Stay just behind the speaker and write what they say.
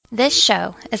This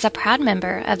show is a proud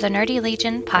member of the Nerdy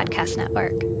Legion Podcast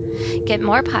Network. Get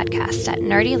more podcasts at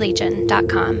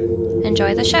nerdylegion.com.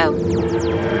 Enjoy the show.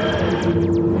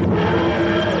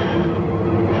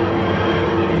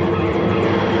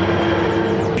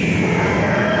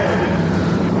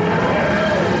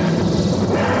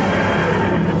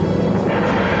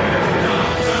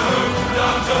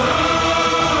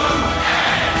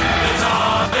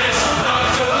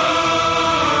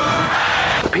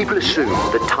 People assume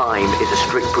that time is a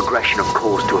strict progression of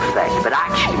cause to effect, but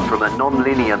actually, from a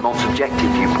non-linear, non-subjective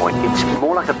viewpoint, it's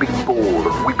more like a big ball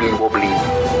of wibbly-wobbly,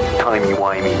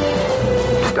 timey-wimey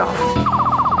stuff.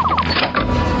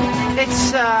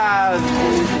 It's,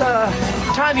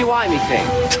 timey-wimey thing.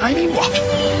 Timey what?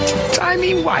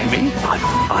 Timey-wimey?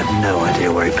 I've no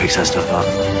idea where he picks that stuff up.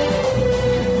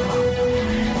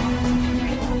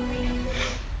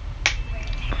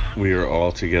 We are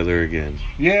all together again.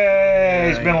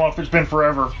 Yay! It's been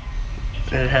forever.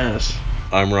 It has.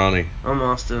 I'm Ronnie. I'm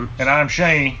Austin. And I'm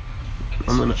Shane.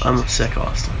 I'm a sick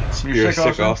Austin. You're a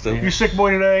sick Austin? You sick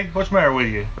boy today? What's the matter with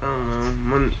you? I don't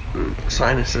know. My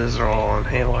sinuses are all on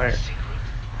haywire.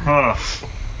 Huh.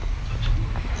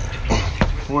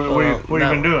 What have you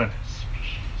been doing?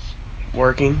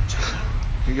 Working.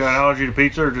 You got an allergy to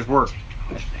pizza or just work?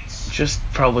 Just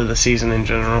probably the season in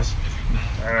general.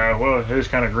 Well, it is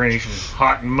kind of greenish and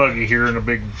hot and muggy here in the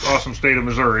big, awesome state of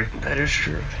Missouri. That is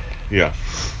true. Yeah.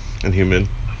 And humid.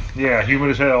 Yeah,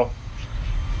 humid as hell.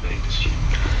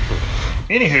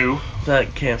 Anywho.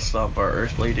 That can't stop our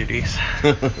earthly duties.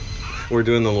 We're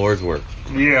doing the Lord's work.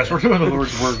 Yes, we're doing the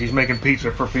Lord's work. He's making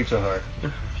pizza for Pizza Hut.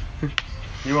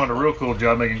 You want a real cool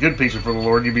job making good pizza for the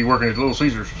Lord, you'd be working at Little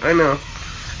Caesars. I know.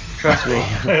 Trust me.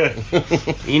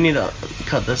 You need to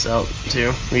cut this out,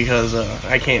 too, because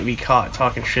I can't be caught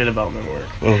talking shit about my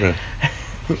work. Okay.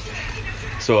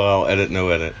 So I'll edit, no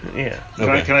edit. Yeah.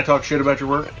 Okay. Can I talk shit about your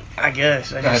work? I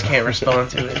guess. I just can't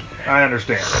respond to it. I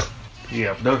understand.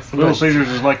 Yeah, Little Caesars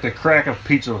is like the crack of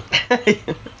pizza.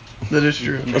 That is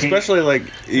true. Especially, like,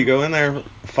 you go in there,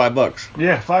 $5.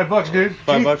 Yeah, $5, dude.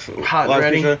 $5, Hot and large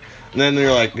ready. pizza. And then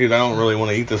you're like, dude, I don't really want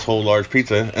to eat this whole large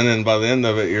pizza. And then by the end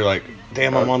of it, you're like,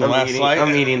 damn, I'm on the last slice.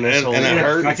 I'm eating this whole and it Yeah,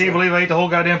 hurts. I can't believe I ate the whole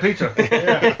goddamn pizza.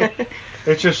 Yeah.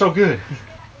 It's just so good.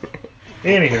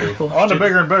 Anywho, on to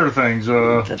bigger and better things.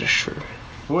 That is true.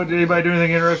 Did anybody do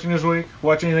anything interesting this week?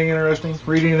 Watch anything interesting?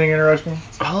 Read anything interesting?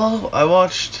 Oh, I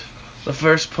watched the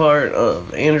first part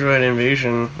of Android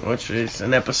Invasion, which is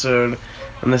an episode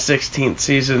in the 16th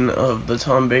season of the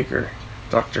Tom Baker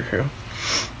Doctor Who.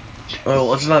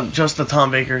 Well, it's not just the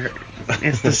Tom Baker.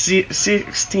 It's the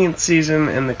 16th season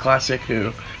in the classic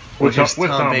Who, which is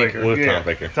Tom Baker. With Tom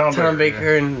Baker. Tom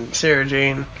Baker and Sarah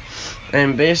Jane.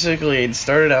 And basically, it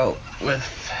started out with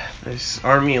this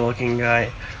army-looking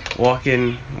guy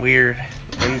walking weird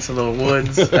into the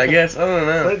woods, I guess. I don't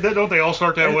know. Don't they all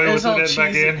start that way with all the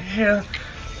back cheesy. in? Yeah.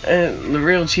 And the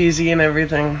real cheesy and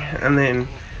everything. And then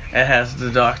it has the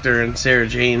Doctor and Sarah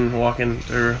Jane walking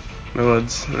through the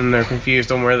woods, and they're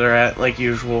confused on where they're at, like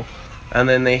usual. And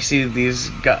then they see these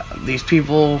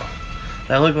people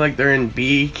that look like they're in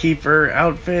beekeeper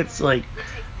outfits, like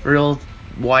real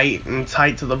white and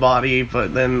tight to the body,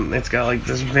 but then it's got like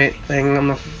this vent thing on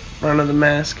the front of the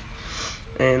mask.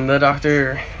 And the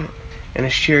Doctor, in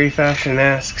his cheery fashion,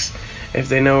 asks if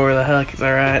they know where the heck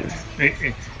they're at.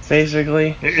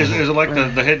 Basically. Is it like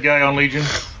the head guy on Legion?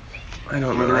 I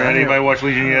don't know. Anybody watch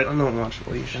Legion yet? I don't watch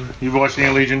Legion. You've watched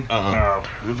any Legion? Uh-uh.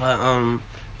 No. But,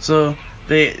 so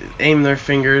they aim their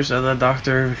fingers at the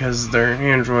Doctor because they're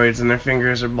androids and their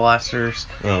fingers are blasters.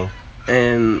 Oh.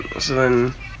 And so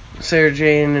then Sarah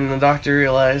Jane and the Doctor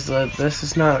realize that this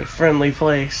is not a friendly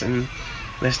place, and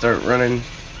they start running.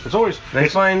 It's always... They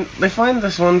find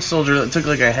this one soldier that took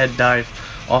like a head dive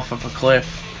off of a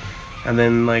cliff. And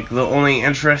then, like, the only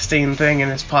interesting thing in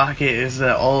his pocket is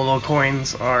that all the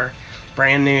coins are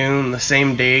brand new, the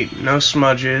same date, no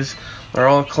smudges, they're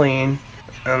all clean.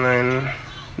 And then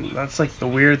that's like the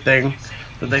weird thing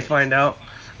that they find out.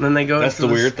 And then they go. That's the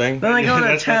weird thing? Then they go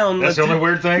to town. That's the only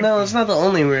weird thing? No, it's not the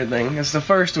only weird thing. It's the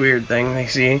first weird thing they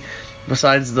see,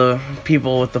 besides the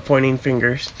people with the pointing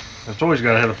fingers. It's always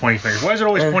got to have the pointy fingers. Why is it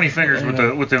always pointy fingers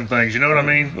with them things? You know what I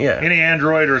mean? Yeah. Any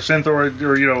android or synthroid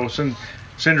or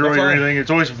Syndroid or anything, it's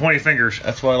always pointy fingers.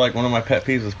 That's why, like, one of my pet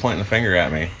peeves is pointing a finger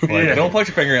at me. Like, Yeah. Don't point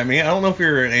your finger at me. I don't know if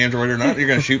you're an android or not. You're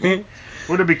going to shoot me.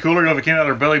 Wouldn't it be cooler if it came out of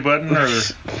their belly button or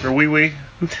their wee-wee?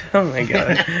 Oh my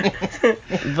god.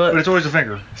 But it's always a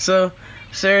finger. So,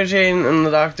 Sarah Jane and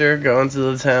the Doctor go into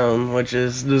the town, which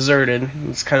is deserted.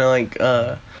 It's kind of like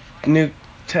a new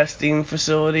testing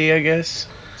facility, I guess.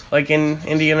 like in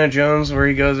Indiana Jones, where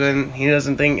he goes in, he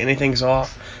doesn't think anything's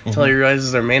off until he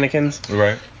realizes they're mannequins.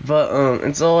 Right. But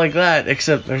it's all like that,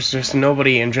 except there's just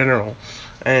nobody in general.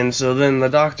 And so then the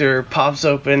doctor pops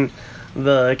open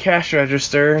the cash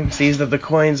register and sees that the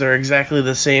coins are exactly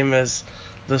the same as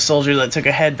the soldier that took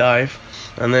a head dive.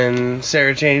 And then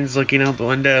Sarah Jane's looking out the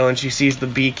window and she sees the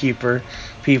beekeeper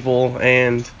people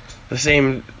and the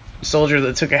same soldier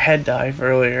that took a head dive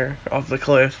earlier off the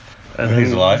cliff. And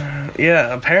he's alive?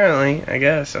 Yeah, apparently, I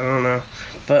guess. I don't know.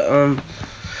 But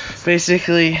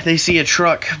basically they see a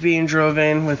truck being drove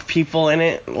in with people in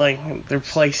it, like they're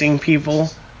placing people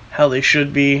how they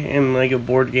should be in like a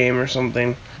board game or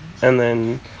something. And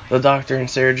then the doctor and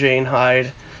Sarah Jane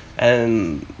hide,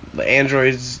 and the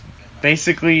androids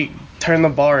basically turn the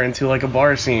bar into like a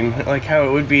bar scene, like how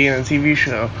it would be in a TV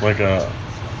show. Like a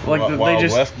Wild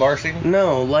West bar scene?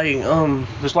 No, like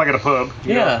just like at a pub.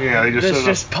 Yeah, Yeah. They it's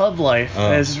just pub life.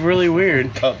 It's really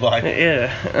weird. Pub life.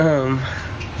 Yeah.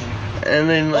 And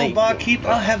then like, barkeep,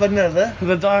 I'll have another.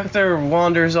 The doctor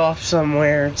wanders off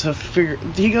somewhere to figure.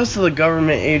 He goes to the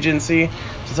government agency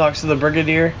to talk to the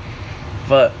brigadier,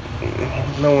 but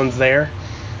no one's there,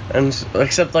 and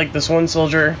except like this one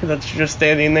soldier that's just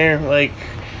standing there, like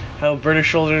how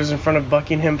British soldiers in front of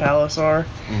Buckingham Palace are,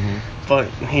 but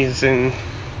he's in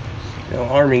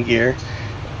army gear,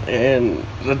 and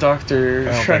the doctor.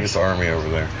 I don't think it's army over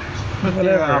there. Whatever.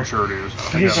 Yeah, I'm sure it is.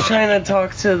 He's trying to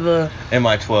talk to the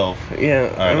MI-12.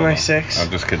 yeah MI6. I'm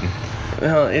just kidding.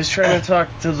 No, he's trying to talk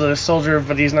to the soldier,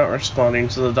 but he's not responding,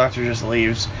 so the doctor just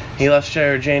leaves. He left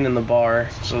Sarah Jane in the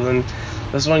bar, so then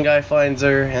this one guy finds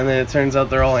her, and then it turns out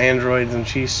they're all androids, and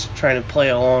she's trying to play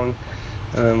along,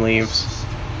 and then leaves.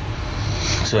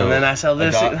 So And then that's how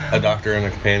this... a doctor and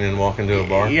a companion walk into a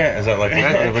bar? Yeah. Is that like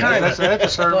That's a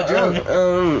certain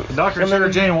joke. Dr.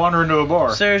 Sarah Jane wander into a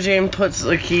bar. Sarah Jane puts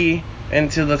the key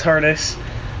into the TARDIS,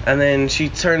 and then she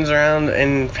turns around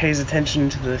and pays attention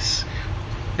to this.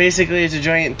 Basically, it's a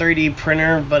giant 3D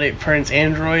printer, but it prints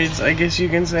androids, I guess you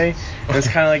can say. And it's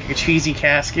kind of like a cheesy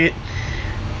casket.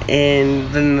 And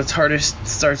then the TARDIS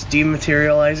starts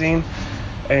dematerializing,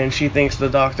 and she thinks the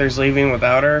doctor's leaving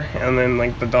without her, and then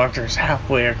like the doctor's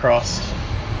halfway across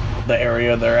the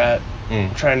area they're at,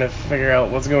 trying to figure out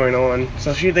what's going on.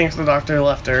 So she thinks the doctor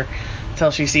left her,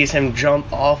 till she sees him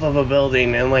jump off of a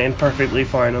building and land perfectly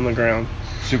fine on the ground.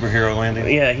 Superhero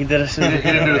landing? Yeah, he did a He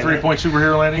didn't do a 3-point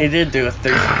superhero landing? He did do a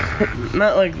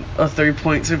not like a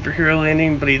 3-point superhero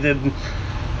landing, but he did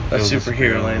a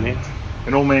superhero landing.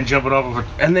 An old man jumping off of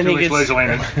a and then sledge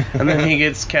landing. And then he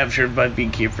gets captured by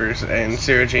beekeepers, and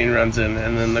Sarah Jane runs in,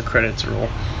 and then the credits roll.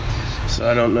 So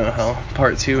I don't know how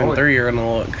part 2 and 3 are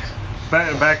gonna look.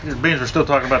 Back beans we're still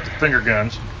talking about the finger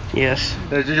guns. Yes.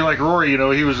 Did you like Rory?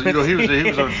 He was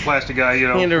a plastic guy. He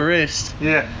had a wrist.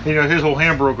 Yeah. His whole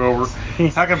hand broke over.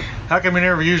 How come he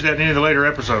never used that in any of the later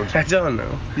episodes? I don't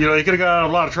know. He could have got out of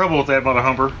a lot of trouble with that mother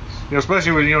humper.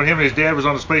 Especially when him and his dad was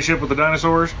on the spaceship with the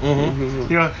dinosaurs.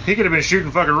 Mm-hmm. He could have been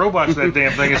shooting fucking robots to that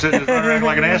damn thing and sitting there acting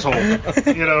like an asshole.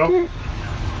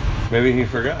 Maybe he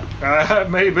forgot.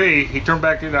 Maybe he turned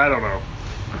back in. I don't know.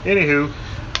 Anywho,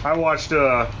 I watched.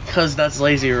 Because that's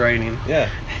lazy writing. Yeah.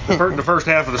 The first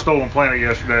half of The Stolen Planet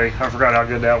yesterday. I forgot how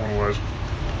good that one was.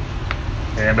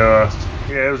 And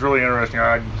it was really interesting.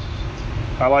 I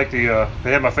like they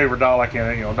had my favorite Dalek in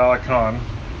it. Dalek Khan.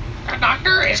 The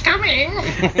doctor is coming.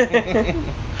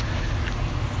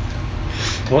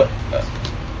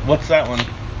 What's that one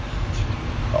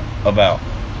about?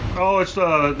 Oh, it's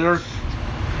there's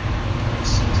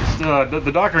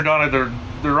the Doctor and Donna.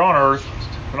 They're on Earth,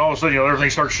 and all of a sudden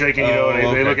everything starts shaking.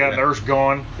 They look out and the Earth's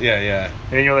gone. Yeah.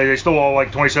 And they stole all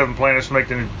like 27 planets to make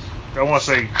the. I want to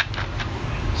say.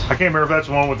 I can't remember if that's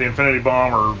the one with the Infinity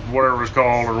Bomb or whatever it was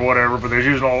called or whatever, but they're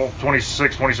using all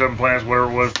 26, 27 planets,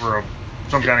 whatever it was, for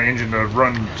some kind of engine to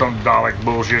run some Dalek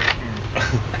bullshit.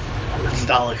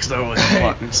 Daleks though was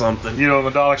plotting something. The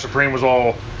Dalek Supreme was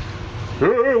all,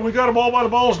 hey, we got them all by the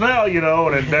balls now, and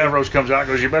then Davros comes out and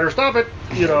goes, you better stop it,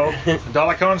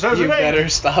 Dalek Khan says you it ain't. better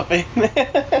stop it.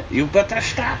 You better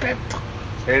stop it.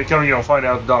 And come, find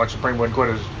out the Dalek Supreme wasn't quite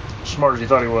as smart as he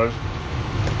thought he was.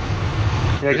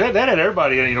 Yeah, that had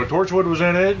everybody in it. Torchwood was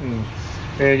in it, and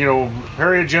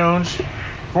Harriet Jones,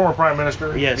 former Prime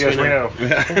Minister. Yes, we know.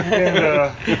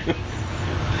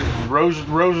 And Rose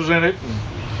was in it.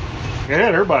 And it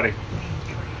had everybody.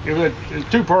 It was a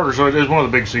two-parter, so it was one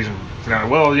of the big season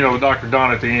finales. Well, Dr.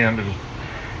 Donna at the end. And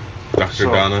Dr.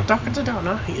 Donna. Dr.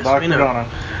 Donna. Yes, Dr. we know. Donna.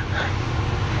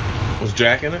 Was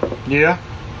Jack in it? Yeah.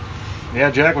 Yeah,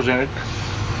 Jack was in it.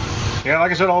 Yeah, like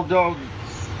I said,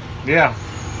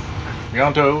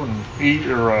 Yonto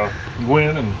and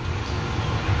Gwen and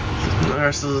the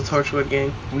rest of the Torchwood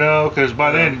gang? No, because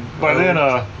by then,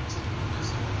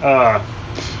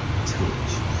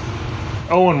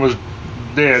 Owen was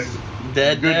dead.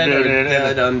 Dead, Good dead, dead, or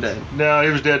and- dead, undead? No, he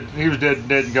was dead. He was dead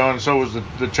and gone. So was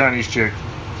the Chinese chick.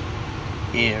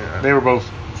 Yeah. They were both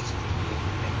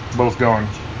gone.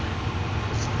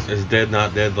 Is dead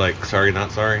not dead like sorry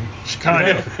not sorry? It's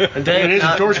kind of. Dead, It is in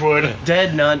not- Torchwood.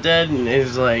 Dead, not dead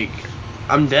is like,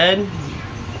 I'm dead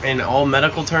in all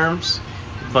medical terms,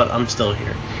 but I'm still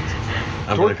here.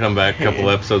 I'm gonna come back a couple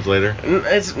episodes later.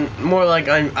 It's more like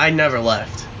I never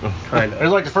left, kind It of.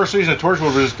 was like the first season of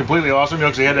Torchwood was completely awesome,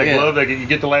 because he had that Yeah. glove that you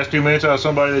get the last 2 minutes out of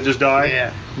somebody that just died.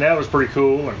 Yeah. That was pretty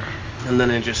cool. And And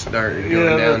then it just started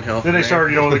going downhill. Then from they there.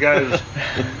 started, the guy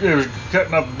that was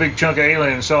cutting up a big chunk of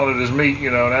alien and selling it as meat,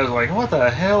 and I was like, what the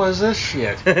hell is this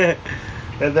shit?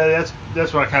 And that's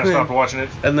when I kind of stopped watching it.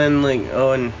 And then like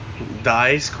Owen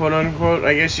dies, quote unquote,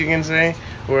 I guess you can say,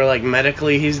 where like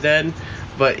medically he's dead,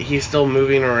 but he's still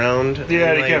moving around.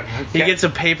 Yeah, and, he like, kept- he gets a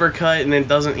paper cut and it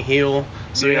doesn't heal,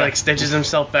 so he Yeah. like stitches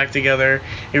himself back together.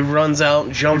 He runs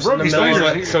out, jumps in the broke his middle.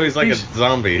 fingers. of So he's like a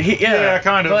zombie. Yeah,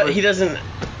 kind of, But but- he doesn't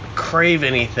crave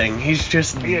anything. He's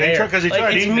just Yeah, he there. tried- 'cause he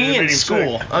tried it's eating me and it in made him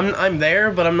school. sick. I'm there,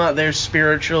 but I'm not there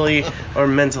spiritually or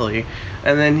mentally.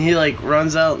 And then he like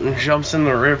runs out and jumps in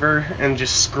the river and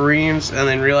just screams, and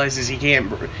then realizes he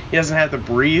doesn't have to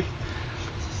breathe.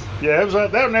 Yeah,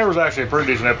 that one there was actually a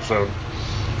pretty decent episode.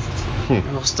 It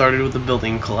all started with the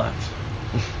building collapse.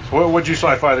 So what'd you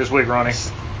sci-fi this week, Ronnie?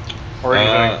 Or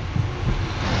anything?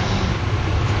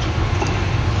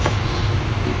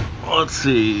 Let's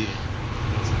see.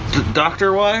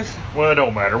 Doctor wise? Well, it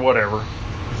don't matter. Whatever.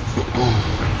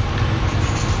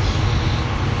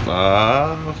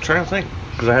 I'm trying to think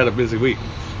because I had a busy week.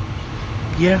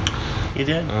 Yeah, you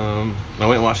did. I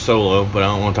went and watched Solo, but I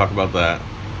don't want to talk about that.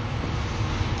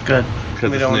 Good. 'Cause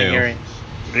We it's don't want to new. hear it.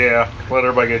 Yeah, let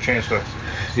everybody get a chance to.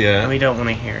 Yeah. We don't want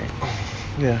to hear it.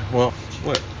 Yeah. Well,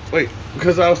 what? Wait,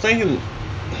 because I was thinking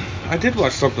I did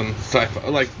watch something sci-fi,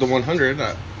 like the 100.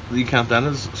 You count that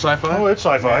as sci-fi? Oh, it's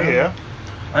sci-fi. Yeah.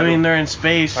 I mean, they're in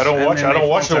space. I don't and watch. then I they don't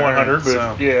watch the fall to 100, Earth, but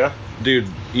so. yeah, Dude,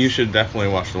 you should definitely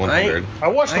watch the 100. I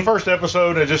watched the first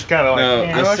episode and it just kind of like. No,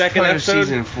 eh. I the watched second part of episode,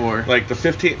 season 4. like the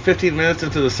 15 minutes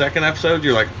into the second episode,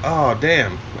 you're like, oh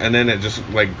damn, and then it just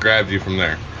like grabs you from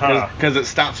there Huh. because it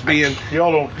stops being.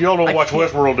 Y'all don't I watch can't-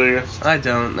 Westworld, do you? I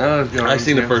don't. I was going I've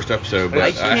seen the to. first episode, but I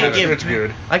I can't haven't. get- It's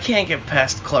good. I can't get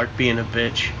past Clark being a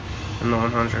bitch in the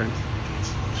 100.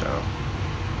 So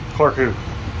Clark who?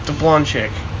 the blonde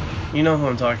chick. You know who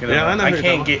I'm talking Yeah, about. I know who you're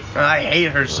can't talking get. I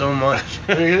hate her so much.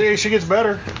 She gets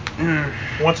better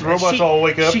once the robots She- all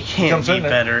wake up. She can't comes be in there.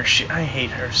 better. I hate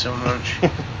her so much.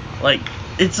 Like,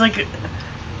 it's like,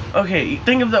 okay,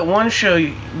 think of that one show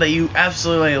that you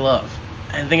absolutely love,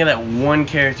 and think of that one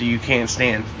character you can't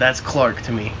stand. That's Clark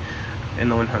to me, in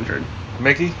the 100.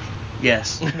 Mickey?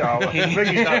 Yes. No,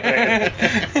 Mickey's not bad.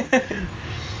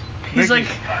 He's Mickey.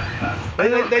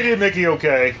 like, They did Mickey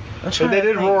okay. I'm And trying they to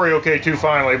did think. Rory okay too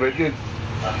finally, but they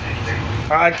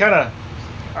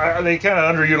kind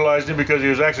of underutilized him because he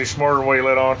was actually smarter than what he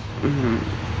let on. Mhm.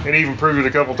 And he even proved it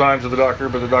a couple times to the doctor,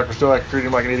 but the doctor still treated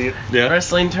him like an idiot. Yeah.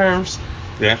 Wrestling terms,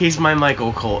 Yeah. he's my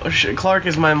Michael Cole. Clark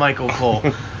is my Michael Cole.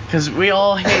 Because we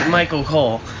all hate Michael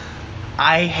Cole.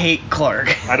 I hate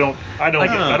Clark. I don't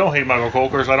hate Michael Cole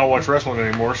because I don't watch wrestling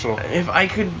anymore. So If I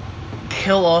could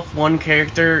kill off one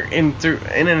character in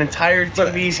an entire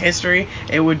TV's history,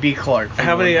 it would be Clark. from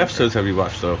How many 100. episodes have you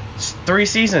watched though? 3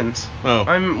 seasons. Oh.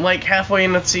 I'm like halfway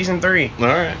into season 3. All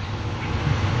right.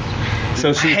 So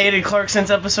I she. hated Clark since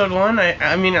episode 1.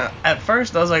 I mean, at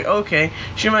first I was like, okay,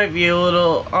 she might be a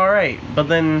little alright, but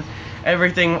then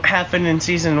everything happened in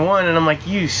season 1, and I'm like,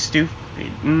 you stupid.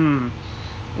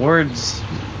 Words.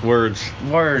 Words.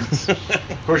 of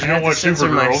course you I don't have watch to censor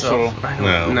Supergirl. So myself. I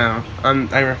don't, no.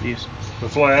 I refuse. The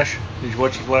Flash. Did you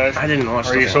watch the Flash? I didn't watch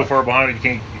Or are The you so Flash. far behind you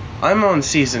can't? I'm on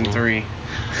season 3.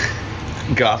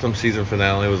 Gotham season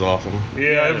finale was awesome.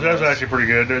 Yeah, that was actually pretty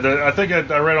good. I think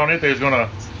I read on it that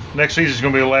next season's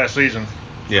gonna be the last season.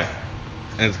 Yeah.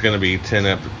 And it's gonna be 10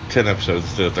 episodes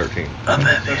instead of 13.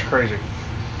 That's crazy.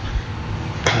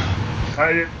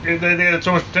 They had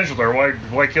so much potential there.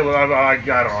 Why kill it? I don't know.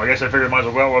 I guess I figured it might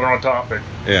as well while they're on top. But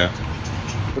Yeah.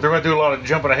 they're going to do a lot of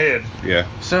jumping ahead. Yeah.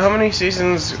 So how many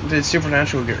seasons did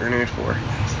Supernatural get renewed for?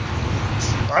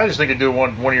 I just think they do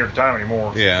one year at a time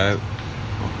anymore. Yeah.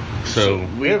 So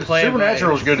We Yeah, play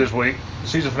Supernatural was good this week. The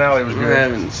season finale was I good.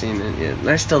 haven't seen it yet.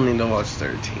 I still need to watch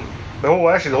 13. The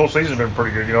whole season's been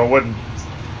pretty good. It wasn't.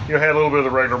 Had a little bit of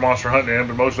the regular monster hunting in,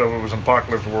 but most of it was in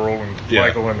Apocalypse World and yeah.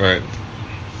 Michael and Right.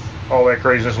 all that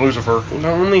craziness, Lucifer. The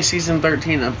only season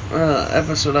 13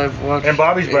 episode I've watched. And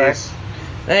Bobby's back.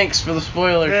 Thanks for the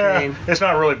spoiler, Shane. It's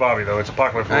not really Bobby though. It's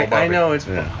Apocalypse World Bobby. I know it's.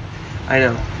 Yeah. I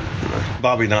know.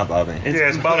 Bobby, not Bobby.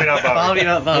 It's Bobby, not Bobby. Bobby,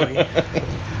 not Bobby.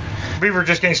 Beaver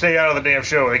just can't stay out of the damn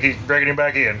show. They keep dragging him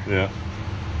back in. Yeah.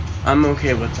 I'm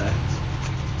okay with that.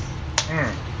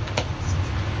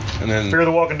 And then Fear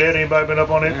the Walking Dead. Anybody been up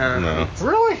on it? no,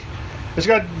 Really? It's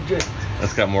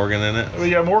got Morgan in it.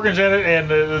 yeah, Morgan's in it, and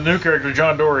the new character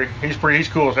John Dory. He's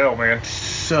cool as hell, man.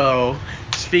 So,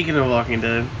 speaking of Walking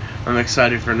Dead, I'm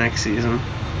excited for next season.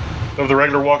 Of the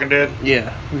regular Walking Dead.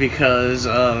 Yeah, because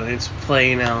it's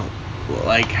playing out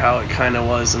like how it kind of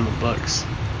was in the books,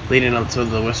 leading up to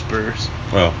the Whisperers.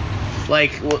 Well,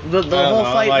 Like the whole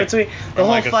fight between the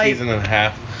whole like fight. a season and a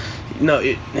half. No,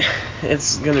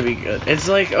 it's gonna be good. It's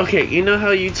like, okay, you know how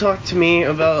you talked to me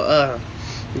about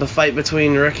the fight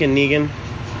between Rick and Negan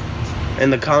in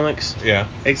the comics? Yeah.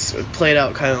 It's played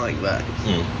out kind of like that.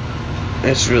 Mm.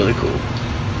 It's really cool.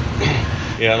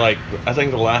 Yeah, like I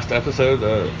think the last episode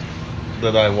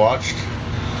that I watched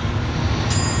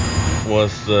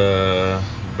was the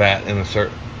bat in the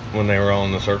when they were all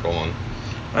in the circle one.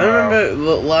 I remember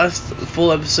the last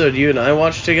full episode you and I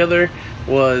watched together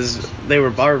was they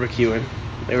were barbecuing.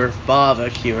 They were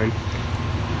barbecuing.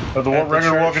 Of the At the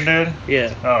regular church. Walking Dead.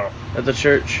 Yeah, Oh, at the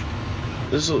church.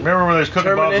 This was remember when they was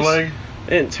cooking Bob's leg?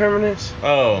 Terminus.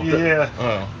 Oh. Yeah.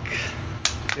 Oh.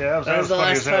 Yeah, That was the funny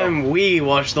last as hell. time we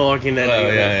watched The Walking Dead Oh,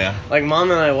 together. yeah. Like,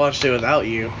 Mom and I watched it without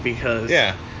you because...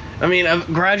 Yeah. I mean,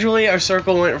 gradually our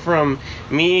circle went from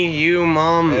me, you,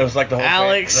 Mom, It was like the whole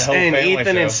Alex, the whole and family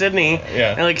Ethan show. and Sydney.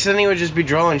 Yeah. And, like, Sydney would just be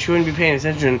drawing. She wouldn't be paying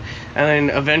attention. And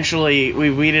then eventually we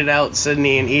weeded out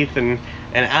Sydney and Ethan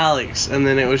and Alex. And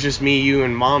then it was just me, you,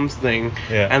 and Mom's thing.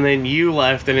 Yeah. And then you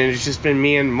left, and it's just been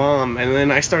me and Mom. And then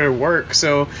I started work,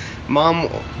 so Mom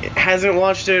hasn't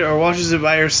watched it or watches it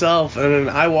by herself. And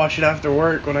then I watch it after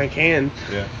work when I can.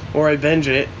 Yeah. Or I binge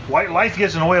it. Life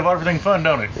gets in the way of everything fun,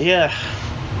 don't it? Yeah.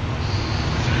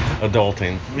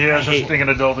 Adulting. Yeah, I was hate- just thinking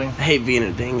adulting. I hate being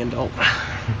a dang adult.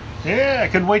 Yeah, I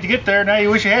couldn't wait to get there. Now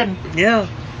you wish you hadn't. Yeah.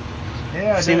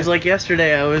 Yeah, I Seems did. like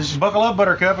yesterday I was... Buckle up,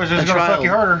 Buttercup. It's just A going to fuck you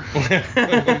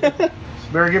child.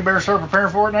 harder. Better start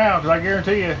preparing for it now, because I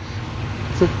guarantee you,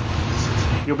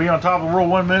 you'll be on top of the world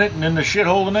 1 minute and in the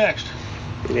shithole the next.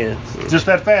 Yeah. Just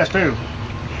that fast, too.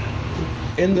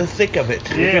 In the thick of it.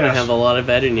 You're gonna Yes. have a lot of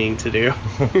editing to do.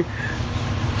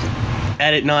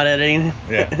 Edit, not editing.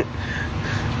 Yeah.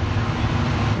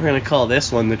 We're gonna call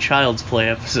this one the Child's Play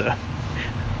episode.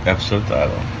 Episode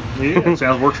title. Yeah,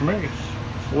 sounds works for me.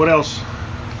 What else?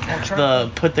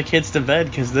 The put the kids to bed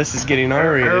because this is getting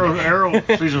R-rated. Arrow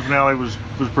season finale was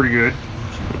pretty good.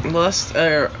 Last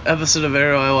episode of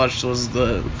Arrow I watched was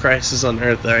the Crisis on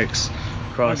Earth X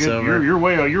crossover. You're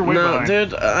way no, behind.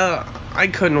 dude, I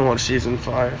couldn't watch season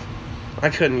 5. I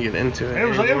couldn't get into it. It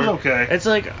was anymore. okay. It's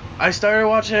like I started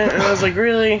watching it and I was like,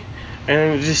 really?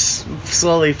 And it just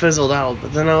slowly fizzled out.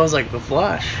 But then I was like, The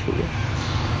Flash.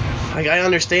 Like, I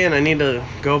understand I need to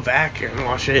go back and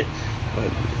watch it, but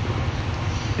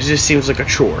it just seems like a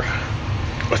chore.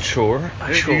 A chore?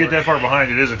 If you get that far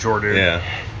behind, it is a chore, dude. Yeah.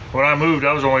 When I moved,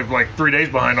 I was only like 3 days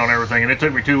behind on everything, and it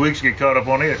took me 2 weeks to get caught up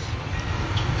on it.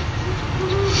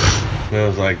 It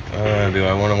was like, do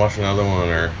I want to watch another one,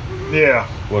 or Yeah.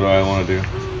 what do I want to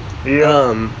do?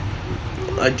 Yeah.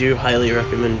 I do highly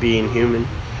recommend Being Human,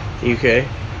 UK,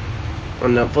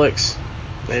 on Netflix.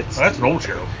 It's That's an old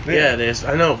show. yeah, it is.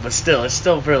 I know, but still, it's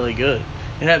still really good.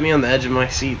 It had me on the edge of my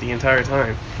seat the entire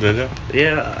time. Did you?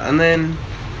 Yeah, and then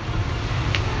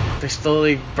they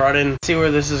slowly brought in, see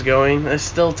where this is going. It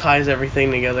still ties everything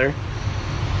together.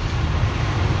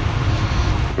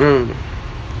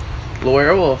 The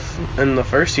werewolf in the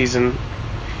first season,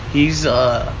 he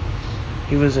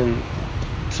was in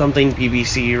something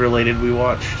BBC related we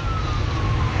watched.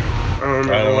 I don't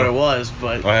remember don't what know. it was,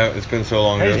 but It's been so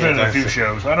long. He's ago been in a since few I-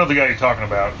 shows. I know the guy you're talking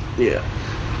about. yeah.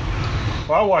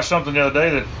 Well, I watched something the other day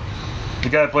that the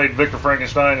guy that played Victor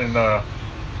Frankenstein in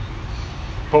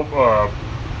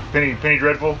Penny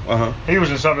Dreadful. Uh-huh. He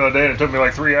was in something the other day, and it took me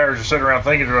like 3 hours to sit around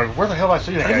thinking, like, where the hell did I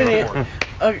see that I guy didn't before?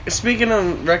 speaking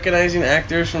of recognizing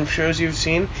actors from shows you've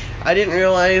seen, I didn't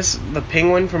realize the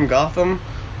Penguin from Gotham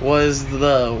was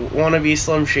the wannabe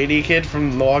Slim Shady kid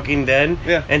from The Walking Dead.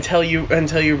 Yeah. Until you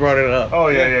brought it up. Oh,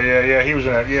 yeah. He was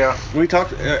in that, yeah. We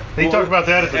talked. He talked about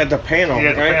that at the panel. Yeah,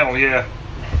 at the right? panel, yeah.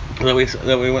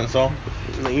 that we went and saw.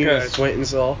 You guys went and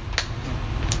saw.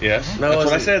 Yes. That That's what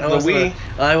I wasn't-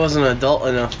 said. I wasn't adult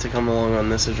enough to come along on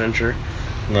this adventure.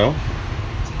 No.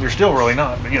 You're still really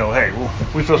not, but, hey,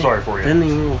 we feel sorry for you.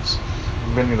 Bending rules.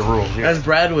 Bending the rules, yeah. As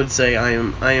Brad would say, I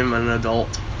am an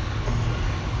adult.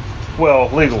 Well,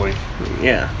 legally.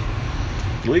 Yeah.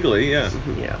 Legally, yeah.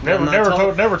 Yeah. Never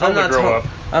totally grow up.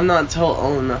 I'm not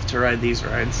old enough to ride these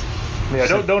rides. Yeah,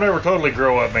 don't ever totally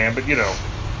grow up, man. But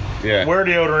Yeah. wear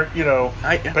deodorant.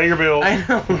 Pay your bills. I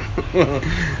know.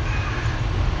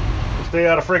 Stay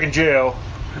out of freaking jail,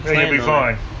 and you'll be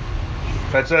fine.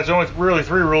 That's only really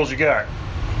 3 rules you got.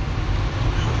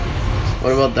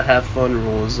 What about the have fun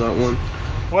rule? Is that one?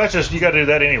 Well, that's just you got to do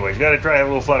that anyways. You got to try to have a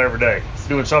little fun every day,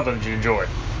 doing something that you enjoy.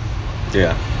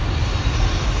 Yeah.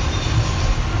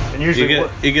 And usually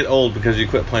you get old because you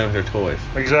quit playing with your toys.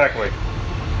 Exactly.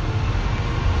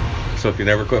 So if you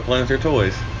never quit playing with your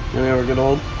toys, You'll never get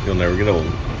old. you'll never get old.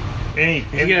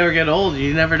 If you never get old,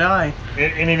 you never die.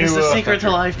 Any new It's the secret to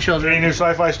life, children. Any new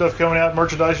sci-fi stuff coming out,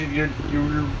 merchandise you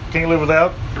can't live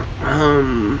without?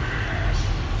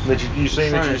 That you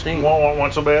seen that you just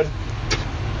want so bad?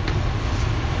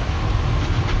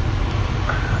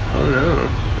 Oh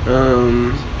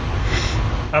no.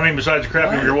 I mean, besides the crap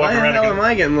when you're walking around. Why the hell am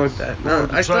I getting looked at? No,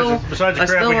 besides the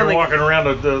crap when you're walking around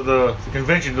the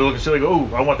convention to look and silly, go,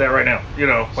 ooh, I want that right now.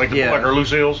 Like our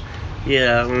Lucille's.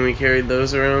 Yeah, when we carried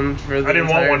those around for the I didn't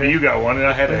want one, but you got one, and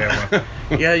I had to have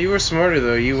one. Yeah, you were smarter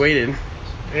though. You waited.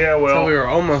 Yeah, well. Until we were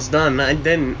almost done. I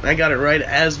didn't. I got it right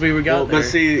as we got there. But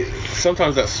see,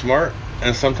 sometimes that's smart,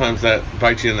 and sometimes that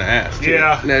bites you in the ass, too.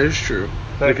 Yeah. That is true.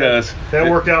 Because that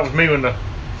worked out with me when the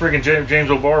freaking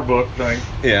James O'Barr book thing.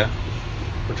 Yeah.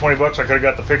 For $20, I could have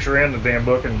got the picture and the damn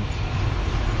book, and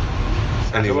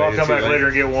I said, well, I'll come back later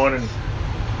and get one, and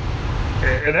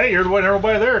hey, there wasn't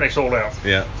everybody there, and they sold out.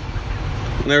 Yeah.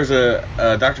 There's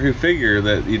a Doctor Who figure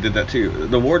that you did that too.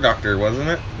 The War Doctor, wasn't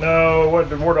it? No,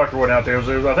 the War Doctor wasn't out there. I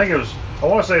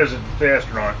want to say it was the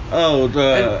astronaut. Oh,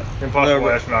 the Impossible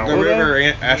Astronaut. The River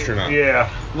Astronaut. Yeah.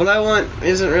 What I want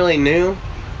isn't really new,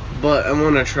 but I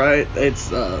want to try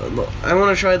it. I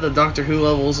want to try the Doctor Who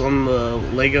levels on the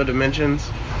Lego Dimensions.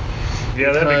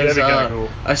 Yeah, that'd be kind of cool.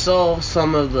 I saw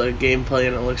some of the gameplay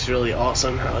and it looks really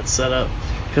awesome how it's set up.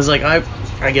 Because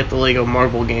I get the Lego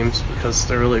Marble games because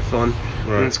they're really fun.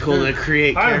 Right. And it's cool to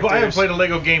create characters. I haven't played a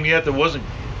Lego game yet that wasn't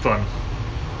fun.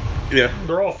 Yeah.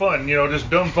 They're all fun, just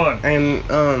dumb fun. And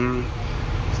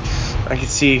I could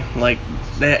see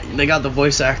they got the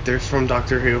voice actors from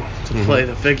Doctor Who to play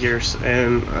the figures,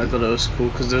 and I thought it was cool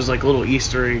because there's little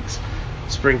Easter eggs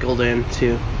sprinkled in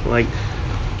too, like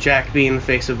Jack being the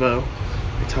face of Bo.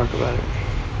 They talk about it.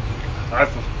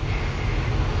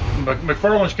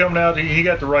 McFarlane's coming out. He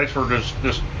got the rights for this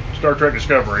Star Trek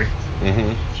Discovery.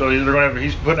 Mm-hmm. So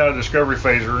he's putting out a Discovery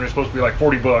phaser, and it's supposed to be like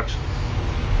 $40.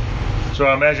 So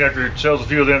I imagine after it sells a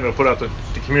few of them, they'll put out the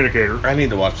communicator. I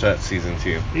need to watch that season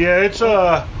too. Yeah, it's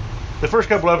the first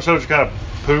couple episodes are kind of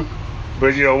poop,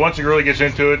 but once it really gets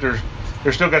into it,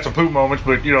 there's still got some poop moments,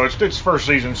 but it's first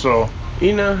season, so.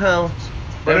 You know how.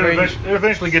 But it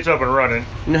eventually gets up and running.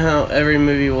 You know how every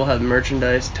movie will have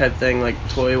merchandise type thing, like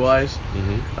toy-wise?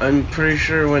 Mm-hmm. I'm pretty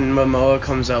sure when Momoa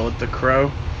comes out with the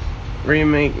Crow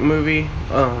remake movie,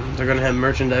 they're going to have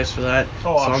merchandise for that.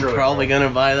 Oh, I'm sure probably going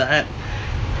to buy that.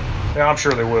 Yeah, I'm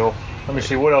sure they will. Let me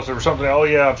see, what else? There was something. Oh,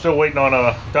 yeah, I'm still waiting on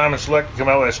Diamond Select to come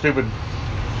out with that stupid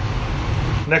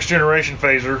Next Generation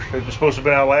phaser. It was supposed to have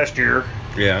been out last year.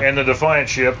 Yeah. And the Defiant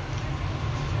ship.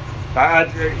 I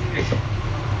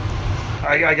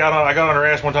got on her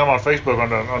ass one time on Facebook on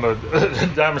the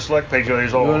Diamond Select page. They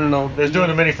was doing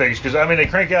the minifigs because they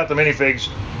crank out the minifigs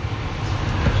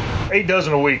 8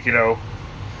 dozen a week. They got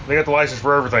the license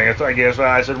for everything. I guess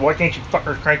I said, why can't you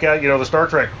fuckers crank out the Star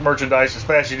Trek merchandise as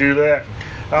fast as you do that?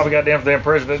 I'll be goddamn damn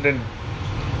president didn't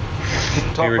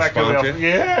talk back to me.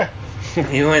 Yeah.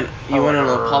 You went on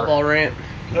a pawpaw rant.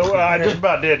 No, I just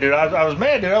about did, dude. I was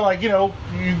mad, dude. I'm like, you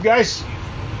guys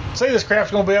say this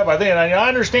crap's gonna be up by then. I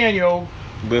understand,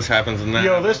 this happens and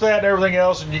that. This, that, and everything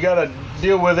else, and you got to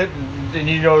deal with it. And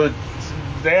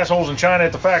the assholes in China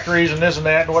at the factories and this and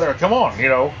that and whatever. Come on,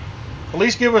 at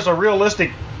least give us a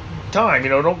realistic time.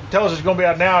 Don't tell us it's gonna be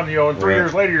out now, and and 3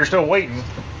 years later you're still waiting.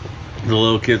 The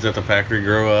little kids at the factory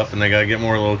grow up, and they gotta get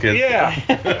more little kids. Yeah.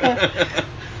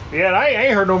 Yeah, and I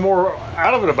ain't heard no more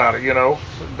out of it about it. I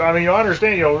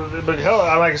understand. But hell,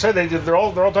 like I said, they're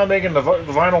all time making the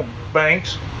vinyl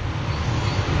banks.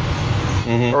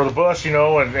 Mm-hmm. Or the bus, and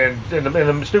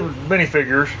the stupid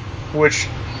minifigures, which.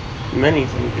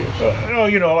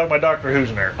 Minifigures? Like my Doctor Who's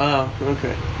in there. Oh,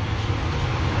 okay.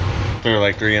 They're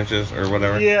like 3 inches or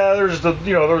whatever. Yeah, there's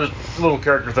there's little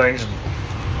character things.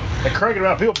 And cranking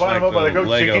them out, people buying them up by the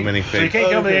Lego minifigs. So you can't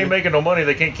tell me they ain't making no money,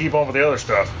 they can't keep on with the other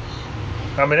stuff.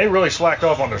 They really slacked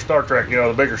off on their Star Trek,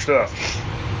 the bigger stuff.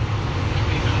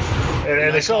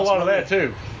 And they sell a lot of that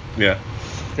too. Yeah.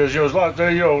 Because there's a lot,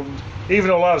 even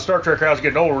though a lot of Star Trek crowds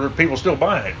getting older, people still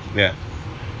buying it. Yeah.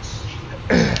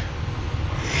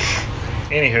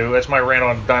 Anywho, that's my rant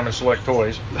on Diamond Select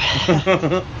Toys.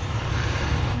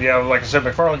 Yeah, like I said,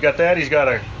 McFarlane's got that.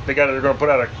 They're going to put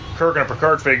out a Kirk and a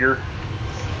Picard figure,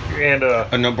 and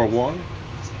A number one?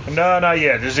 no, not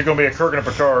yet. This is going to be a Kirk and a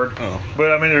Picard. Oh.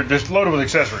 But I mean, they're just loaded with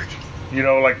accessories. You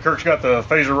know, like Kirk's got the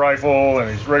phaser rifle and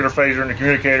his regular phaser and the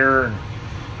communicator, and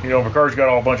you know, Picard's got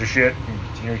all a bunch of shit. And,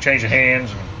 you know, change the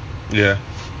hands, and Yeah.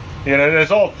 you know,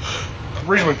 it's all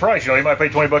reasonably priced. You know, you might pay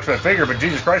 $20 for that figure, but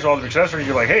Jesus Christ, all the accessories,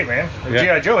 you're like, hey man, if Yeah.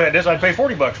 G.I. Joe had this, I'd pay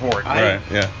 $40 for it. Right,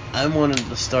 yeah. I wanted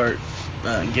to start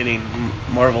getting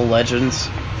Marvel Legends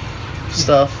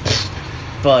stuff,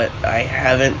 but I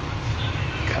haven't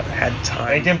had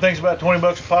time. Ain't them things about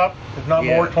 $20 a pop? If not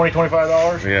Yeah. more, $20,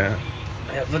 $25? Yeah.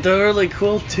 Yeah, but they're really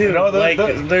cool too. You know,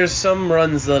 there's some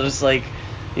runs that it's like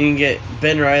you can get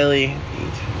Ben Reilly,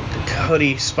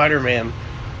 Cody, Spider-Man,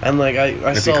 and like I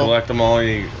If saw you collect them all,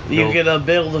 you get a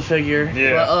Build-A-Figure.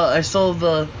 Yeah. But, I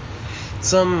saw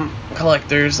some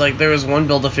collectors, like there was one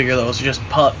Build-A-Figure that was just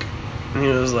Puck, and he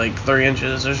was like 3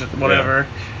 inches or whatever,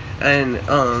 and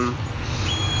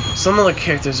some of the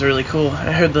characters are really cool.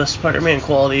 I heard the Spider-Man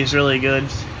quality is really good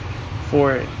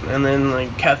for it, and then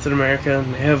like Captain America,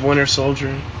 and they have Winter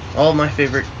Soldier, all my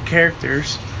favorite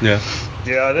characters. Yeah.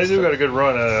 Yeah, they do got a good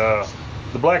run.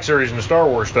 The Black Series and the Star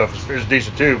Wars stuff is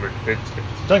decent too, but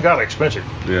it's ungodly expensive.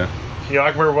 Yeah. You know,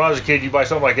 I can remember when I was a kid, you buy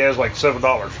something like that, it was like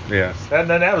 $7. Yeah. And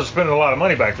then that was spending a lot of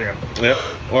money back then. Yep.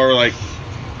 Or like,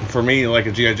 for me, like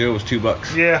a G.I. Joe was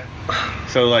 $2. Yeah.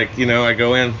 So like, you know, I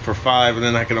go in for $5, and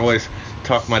then I can always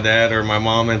talk my dad or my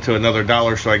mom into another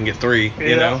 $1 so I can get 3. Yeah.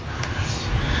 You know.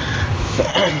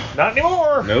 Not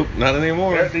anymore. Nope, not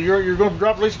anymore. Yeah, you're going to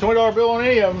drop at least a $20 bill on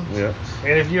any of them. Yeah.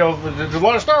 And if, you know, there's a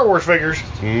lot of Star Wars figures,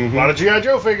 Mhm. a lot of G.I.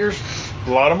 Joe figures,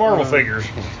 a lot of Marvel figures.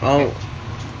 Oh,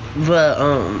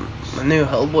 the new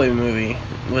Hellboy movie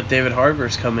with David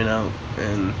Harbour's coming out,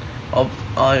 and I'll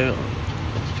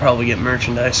probably get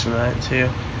merchandise from that too.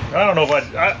 I don't know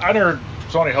if I never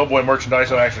saw any Hellboy merchandise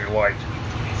that I actually liked.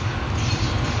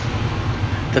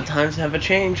 The times haven't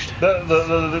changed.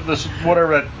 The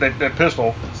whatever that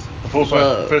pistol, the full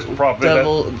size pistol prop,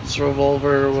 Devil's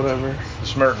Revolver or whatever. the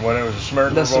Samaritan, whatever it was, a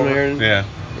Samaritan That's revolver. Samaritan.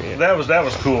 Yeah. That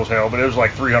was cool as hell, but it was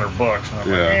like $300. And I'm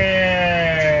like,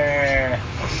 eh.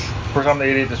 Of course, I'm the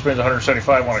idiot that spends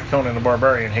 $175 on a Conan the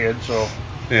Barbarian head. So,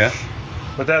 Yeah.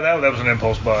 but that was an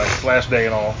impulse buy, last day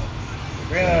and all.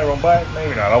 Yeah, I won't buy it.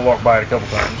 Maybe not. I'll walk by it a couple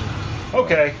times.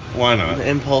 Okay. Why not? The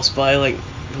impulse buy, like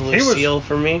Lucille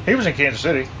for me. He was in Kansas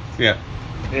City. Yeah.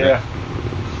 Yeah.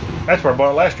 That's where I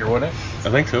bought it last year, wasn't it? I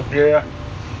think so. Yeah.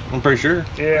 I'm pretty sure.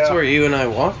 Yeah. That's where you and I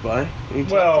walked by. You talked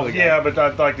to Well, the guy. yeah, but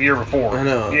like the year before. I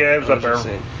know. Yeah, it was I up there. just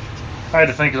saying. I had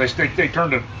to think because they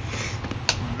turned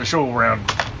the show around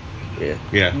Yeah.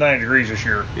 Yeah. 9 degrees this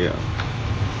year, Yeah.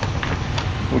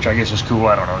 which I guess is cool.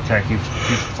 I don't know. It kind of keeps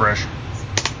it fresh.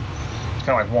 It's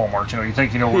kind of like Walmart. You know, you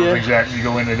think you know where Yeah. everything's at, and you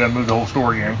go in, they done move the whole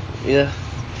store again. Yeah.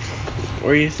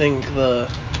 Where you think the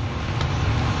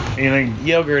Anything?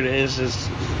 yogurt is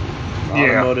Yeah.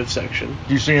 automotive section.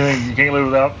 Do you see anything you can't live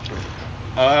without?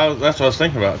 That's what I was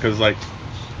thinking about, because like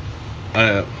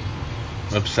I'm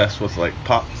obsessed with like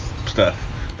pop stuff,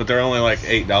 but they're only like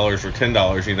 $8 or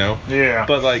 $10, you know. Yeah.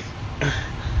 But like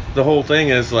the whole thing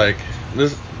is like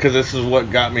this, because this is what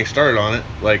got me started on it.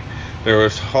 Like there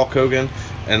was Hulk Hogan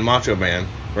and Macho Man,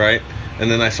 right?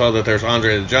 And then I saw that there's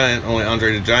Andre the Giant. Only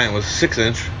Andre the Giant was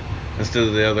 6-inch instead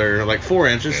of the other like 4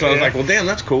 inches. So I was Yeah. like, well, damn,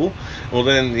 that's cool. Well,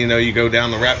 then you know you go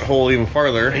down the rabbit hole even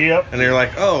farther. Yep. And you're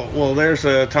like, oh, well, there's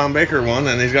a Tom Baker one,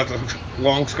 and he's got the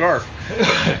long scarf.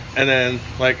 And then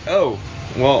like, oh,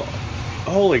 well,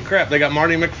 holy crap, they got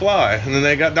Marty McFly, and then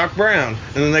they got Doc Brown,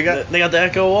 and then they got They got the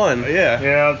Echo One. yeah.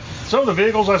 Yeah. Some of the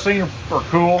vehicles I've seen are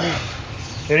cool,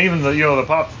 and even the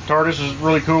Pop TARDIS is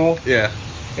really cool. Yeah.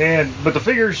 But the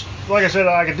figures, like I said,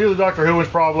 I could do the Doctor Who ones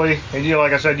probably, and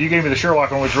like I said, you gave me the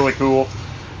Sherlock one, which is really cool.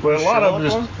 But a lot of them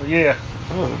Sherlock just, yeah,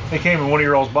 Oh. it came in one of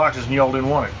your all's boxes, and y'all didn't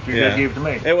want it. You guys gave it to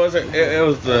me. It was it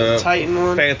was the Titan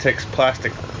one? Fantix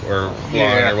plastic or line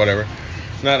Yeah. or whatever.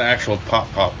 Not an actual pop,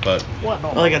 but What?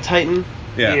 No. Like a Titan.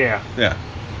 yeah. Yeah. Yeah.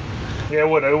 Yeah, it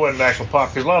wasn't an actual pop,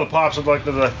 because a lot of the pops are like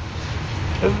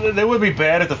they would be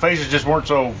bad if the faces just weren't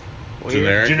so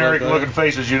generic looking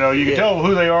faces. You know, you can Yeah. tell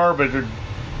who they are, but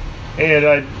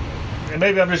and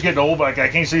maybe I'm just getting old, but I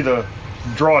can't see the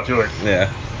draw to it. Yeah.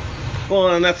 Well,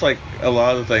 and that's like a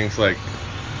lot of things. Like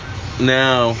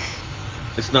now,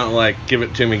 it's not like give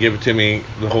it to me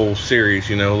the whole series.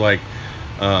 You know, like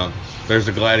there's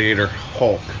the Gladiator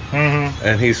Hulk, Mm-hmm.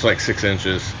 and he's like 6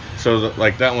 inches. So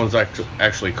like that one's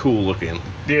actually cool looking.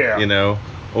 Yeah. You know,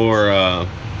 or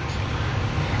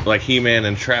like He-Man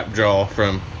and Trapjaw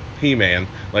from He-Man.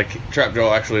 like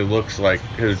Trapjaw actually looks like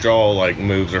his jaw like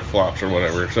moves or flops or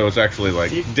whatever. So it's actually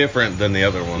like different than the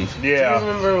other ones. Do you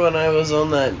remember when I was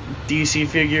on that DC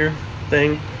figure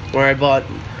thing where I bought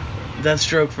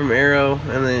Deathstroke from Arrow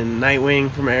and then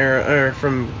Nightwing from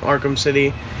from Arkham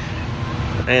City,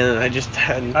 and I just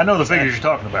had. I know the figures you're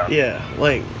talking about. Yeah,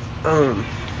 like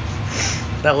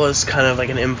that was kind of like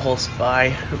an impulse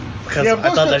buy because I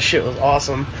thought that shit was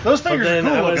awesome. Those figures are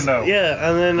cool looking though.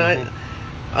 Yeah, and then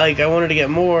I wanted to get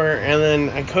more, and then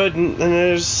I couldn't, and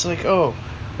it was just like, oh,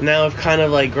 now I've kind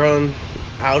of like grown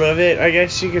out of it, I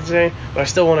guess you could say, but I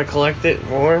still want to collect it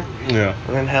more. Yeah.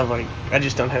 And then have like, I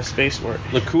just don't have space for it.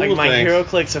 The cool like my thing,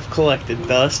 HeroClix have collected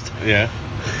dust. Yeah.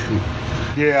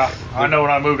 Yeah, I know when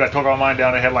I moved, I took all mine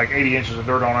down. It had like 80 inches of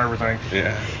dirt on everything.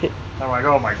 Yeah. I'm like,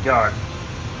 oh my god.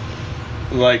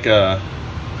 Like the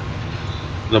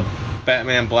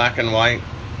Batman black and white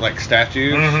like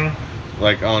statues. Mm-hmm.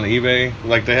 Like on eBay,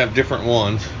 like they have different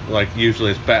ones. Like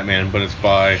usually it's Batman, but it's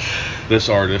by this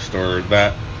artist or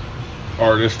that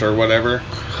artist or whatever,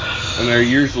 and they're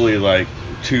usually like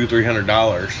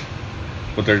 $200-300,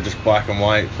 but they're just black and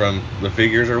white from the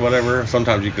figures or whatever.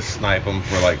 Sometimes you can snipe them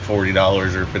for like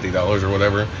 $40 or $50 or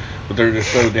whatever, but they're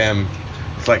just so damn.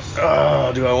 It's like,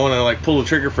 oh, do I want to like pull the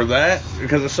trigger for that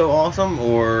because it's so awesome,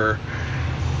 or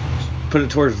put it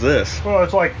towards this? Well,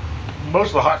 it's like most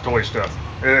of the Hot Toy stuff.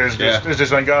 It's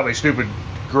just ungodly stupid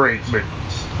great, but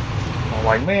I'm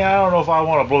like, man, I don't know if I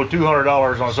want to blow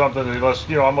 $200 on something unless,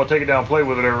 I'm going to take it down and play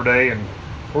with it every day and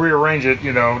rearrange it,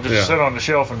 just sit on the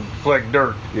shelf and collect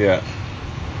dirt. Yeah.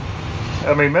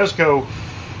 I mean,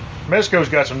 Mezco's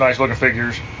got some nice looking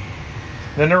figures.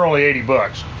 Then they're only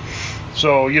 $80.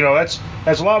 So,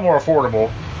 that's a lot more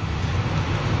affordable.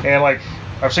 And like,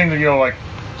 I've seen,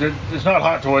 it's not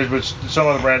Hot Toys, but it's some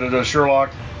other brand that does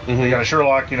Sherlock. Mm-hmm. They got a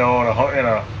Sherlock, and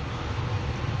a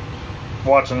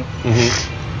Watson.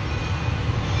 Mm-hmm.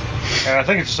 And I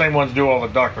think it's the same ones that do all the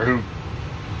Doctor Who.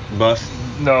 Bust?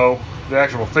 No, the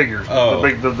actual figures. Oh.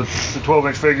 The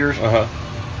 12-inch figures. Uh-huh.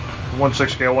 1/6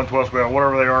 scale, 1/12 scale,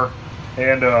 whatever they are.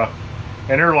 And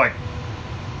they're like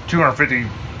 $250,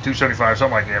 $275,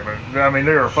 something like that. But I mean,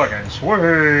 they are fucking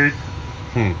sweet.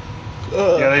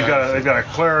 Yeah, they've got a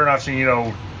Claire, and I've seen,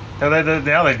 now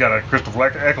they've got a Christopher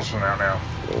Eccleston out now.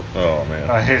 Oh man.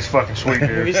 It's fucking sweet, dude.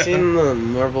 Have you seen the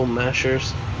Marvel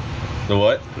Mashers? The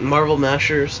what? Marvel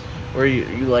Mashers, where you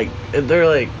like, they're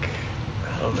like,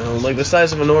 I don't know, like the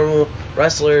size of a normal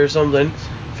wrestler or something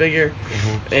figure,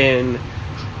 and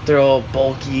they're all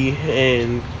bulky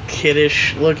and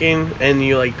kiddish looking, and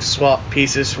you like swap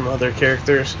pieces from other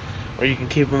characters, or you can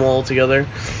keep them all together.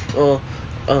 Well,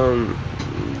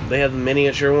 they have the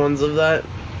miniature ones of that,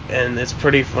 and it's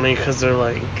pretty funny because they're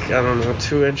like, I don't know,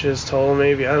 2 inches tall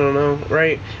maybe, I don't know,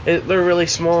 right? They're really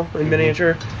small in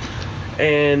miniature,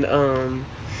 and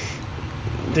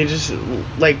they just,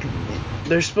 like,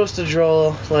 they're supposed to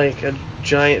draw like a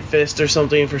giant fist or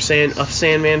something for a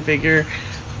Sandman figure,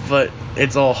 but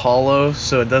it's all hollow,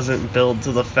 so it doesn't build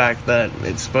to the fact that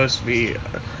it's supposed to be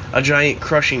a giant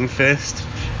crushing fist.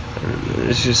 And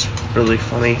it's just really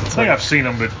funny. I think I've seen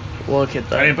them, but look at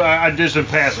that. I just in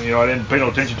passing, I didn't pay no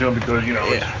attention to them because,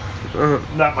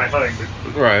 it's not my thing.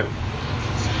 But. Right.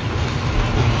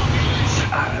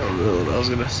 I don't know what I was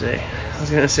gonna say. I was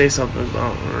gonna say something, but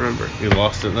I don't remember. You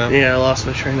lost it now? Yeah, I lost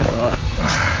my train of thought.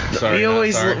 Sorry, we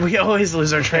always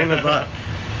lose our train of thought.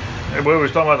 Hey, we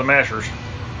was talking about the Mashers.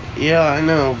 Yeah, I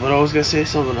know, but I was gonna say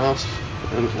something else.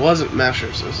 And it wasn't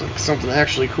Mashers. It was like something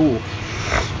actually cool.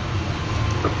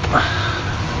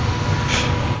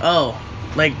 Oh,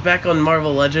 like back on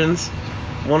Marvel Legends,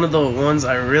 one of the ones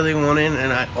I really wanted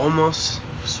and I almost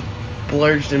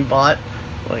splurged and bought,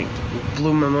 like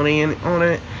blew my money on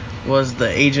it, was the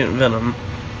Agent Venom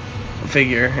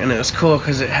figure, and it was cool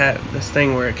because it had this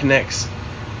thing where it connects.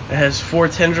 It has 4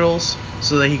 tendrils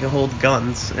so that he can hold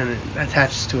guns, and it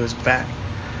attaches to his back.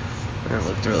 And it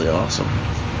looked really awesome.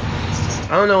 I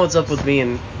don't know what's up with me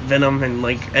and Venom and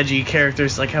like edgy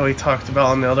characters, like how we talked about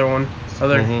on the other one.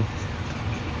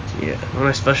 Yeah, on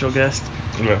our special guest.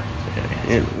 Yeah.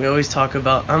 And we always talk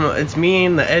about, I don't know, it's me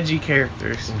and the edgy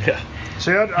characters. Yeah.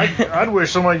 See, I'd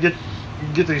wish somebody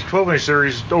get these 12-inch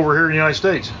series over here in the United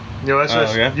States. That's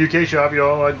UK shop.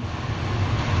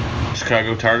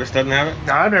 Chicago TARDIS doesn't have it?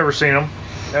 I've never seen them,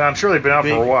 and I'm sure they've been out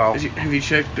for a while. Have you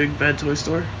checked Big Bad Toy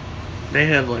Store? They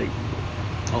have like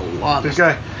a lot. This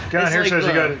guy here like says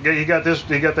he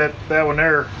got that one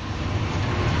there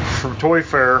from Toy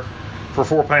Fair for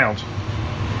 £4.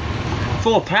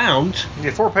 £4?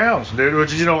 Yeah, £4, dude.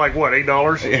 Which is like what, $8?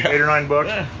 Yeah. $8 or $9.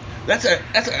 Yeah. That's a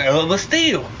hell of a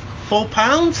steal.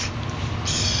 £4?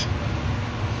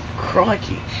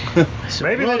 Crikey. It's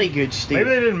Maybe bloody they- good, Steve. Maybe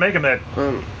they didn't make them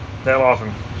that often.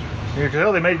 You can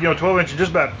tell they made 12 inches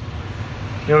just about.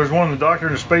 There's one in the Doctor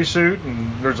in a spacesuit,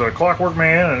 and there's a Clockwork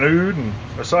Man, an Ood, and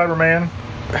a Cyberman.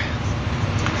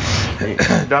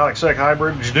 Dalek Sec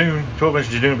hybrid, Jadoon. 12-inch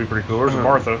Jadoon would be pretty cool. There's a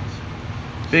Martha.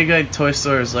 Big Eye Toy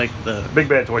Store is like the. Big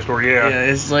Bad Toy Store, yeah. Yeah,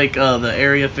 it's like the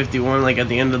Area 51, like at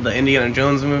the end of the Indiana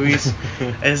Jones movies.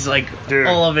 It's like Dude.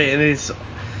 all of it, and it's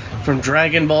from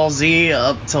Dragon Ball Z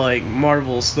up to like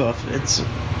Marvel stuff. It's.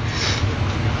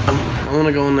 I want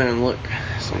to go in there and look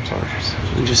sometimes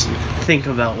and just think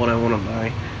about what I want to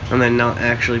buy, and then not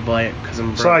actually buy it because I'm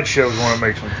broke. Sideshow's one that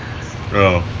makes them.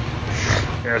 Oh.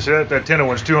 Yeah, so that 10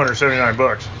 one's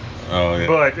 $279. Oh, yeah.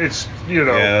 But it's, yeah,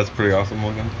 that's pretty awesome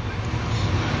looking.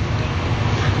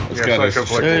 It's Yeah, got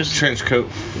Sideshow a There's trench coat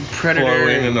Predator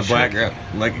flowing in the and black, Chucky.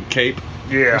 like a cape.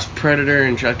 yeah. There's Predator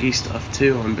and Chucky stuff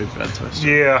too on Big Bad Toy Store.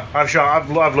 Yeah,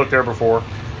 I've looked there before.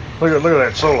 Look at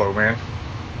that Solo, man.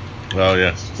 Oh,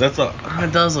 yeah. That's a.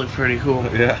 It does look pretty cool.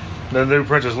 Yeah. The new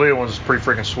Princess Leia one's pretty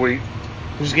freaking sweet.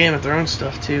 There's Game of Thrones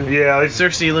stuff too. Yeah,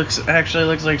 Cersei actually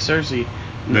looks like Cersei.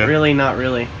 Yeah. Really, not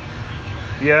really.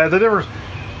 yeah. That's the difference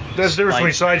Spike.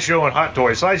 between Sideshow and Hot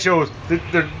Toys. Sideshow,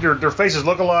 their faces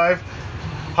look alive.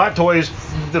 Hot Toys,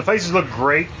 the faces look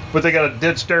great, but they got a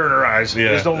dead stare in their eyes. Yeah.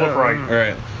 They just don't look right.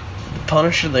 Right. The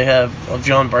Punisher they have of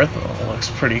John Berthold looks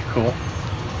pretty cool.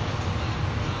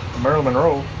 Marilyn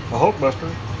Monroe, the Hulkbuster.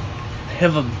 They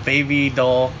have a baby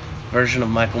doll version of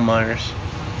Michael Myers.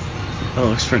 That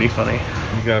looks pretty funny.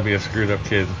 You gotta be a screwed up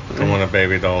kid to want a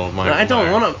baby doll of Michael I don't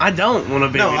Myers. want to. I don't want a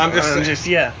baby. No, I'm doll. just-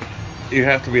 yeah. You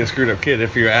have to be a screwed up kid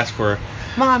if you ask for.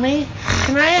 Mommy,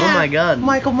 can I have my God.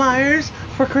 Michael Myers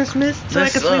for Christmas so I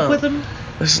This, can sleep with him?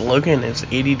 This Logan is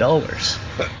 $80.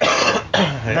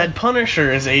 That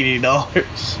Punisher is $80.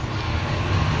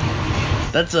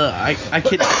 That's I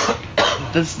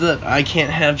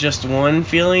can't have just one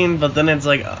feeling, but then it's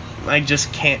like I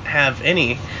just can't have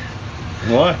any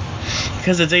What?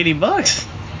 because it's $80.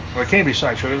 Well, it can't be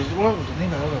Sideshow. What was the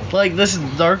name of it? Like this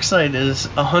Dark Side is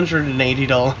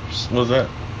 $180. What was that?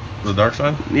 The dark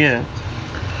side? Yeah,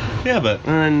 Yeah, but and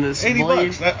then this $80.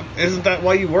 Blade- Isn't that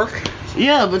why you work?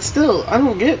 Yeah, but still, I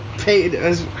don't get paid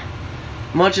as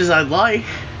much as I'd like.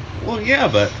 Well, yeah,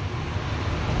 but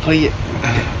But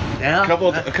yeah, a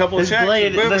couple this checks.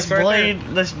 blade, boom, this it's right blade,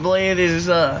 this blade is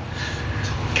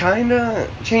kind of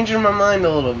changing my mind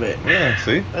a little bit. there. Yeah.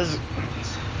 See. That's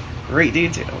great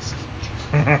details.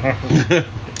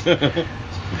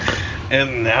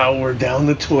 And now we're down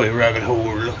the toy rabbit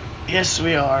hole. Yes,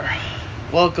 we are.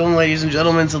 Welcome, ladies and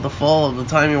gentlemen, to the fall of the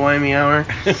timey-wimey hour.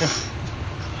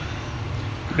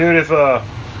 Dude, if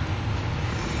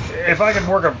I could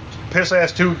work a piss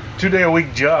ass two-day a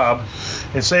week job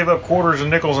and save up quarters and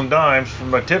nickels and dimes from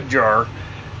my tip jar,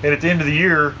 and at the end of the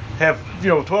year have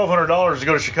 $1,200 to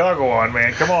go to Chicago on,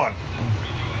 man, come on.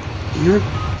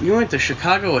 You went to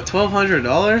Chicago with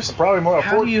 $1,200? Probably more.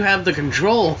 How do you have the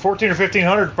control? 14 or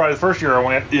 1500 probably the first year I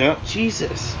went. Yeah.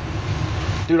 Jesus.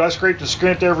 Dude, I scraped and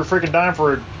scrimped every freaking dime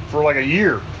for like a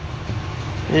year.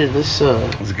 Yeah, this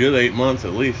It's a good 8 months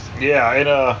at least. Yeah,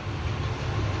 and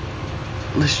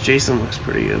this Jason looks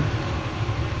pretty good.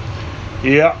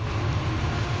 yeah.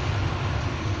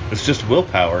 It's just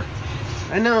willpower.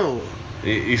 I know.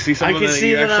 You see I something can that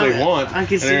see you that actually I'm- want, I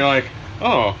can and see- you're like,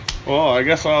 oh, well, I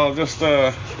guess I'll just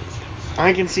I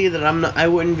can see that I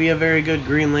wouldn't be a very good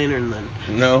Green Lantern then.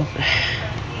 no.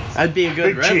 I'd be a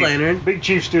good Red Chief. Lantern. Big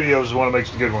Chief Studios is one that makes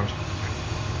the good ones.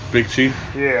 Big Chief.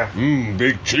 Yeah.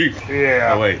 Big Chief.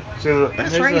 Yeah. Oh wait. See, the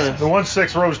That's racist. The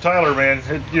 1/6 Rose Tyler, man,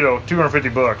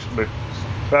 $250, but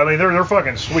I mean they're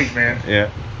fucking sweet, man. Yeah.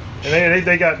 And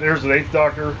they got there's the 8th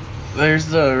Doctor. There's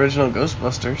the original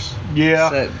Ghostbusters. Yeah.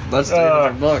 Set. That's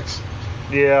 $300.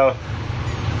 Yeah.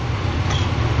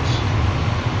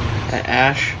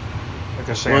 Ash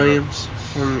Cassandra. Williams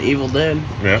from Evil Dead.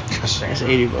 Yeah. That's Cassandra.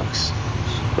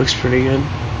 $80. Looks pretty good.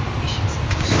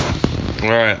 All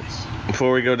right.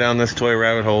 Before we go down this toy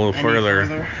rabbit hole Any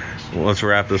further, let's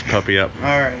wrap this puppy up. All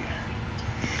right.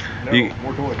 No, You-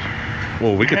 more toys.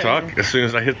 Well, we could talk as soon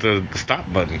as I hit the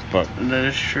stop button, but That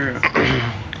is true.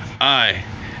 I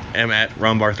am at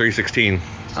Rombar316.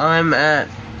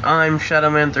 I'm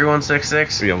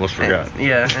Shadowman3166. We almost forgot.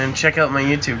 And check out my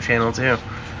YouTube channel too.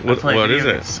 What is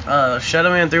it?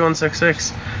 Shadowman3166.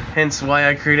 Hence why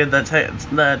I created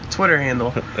that Twitter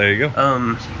handle. There you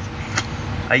go.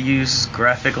 I use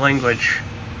graphic language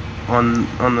on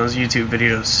those YouTube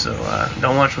videos, so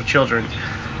don't watch with children.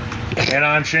 And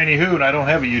I'm Shani Who, and I don't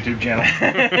have a YouTube channel.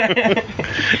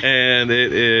 And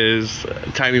it is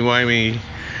timey-wimey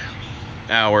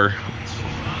hour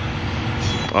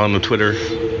on the Twitter.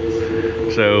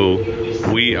 So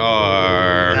We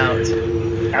are Out.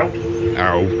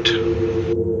 out.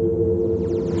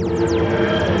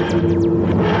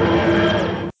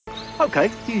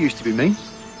 Okay, you used to be mean.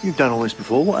 You've done all this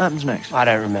before. What happens next? I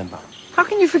don't remember. How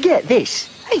can you forget this?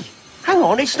 Hey, hang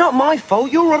on, it's not my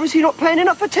fault. You're obviously not paying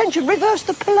enough attention. Reverse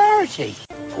the polarity.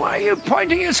 Why are you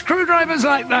pointing your screwdrivers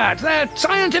like that? They're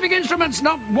scientific instruments,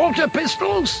 not water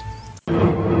pistols.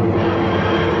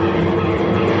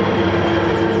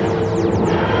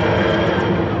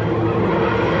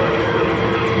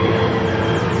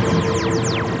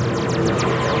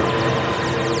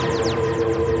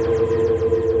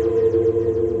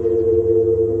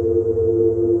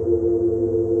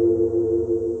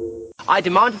 I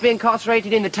demand to be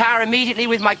incarcerated in the tower immediately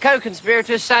with my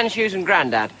co-conspirators, Sandshoes and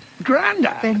Grandad.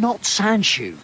 Grandad? They're not sandshoes.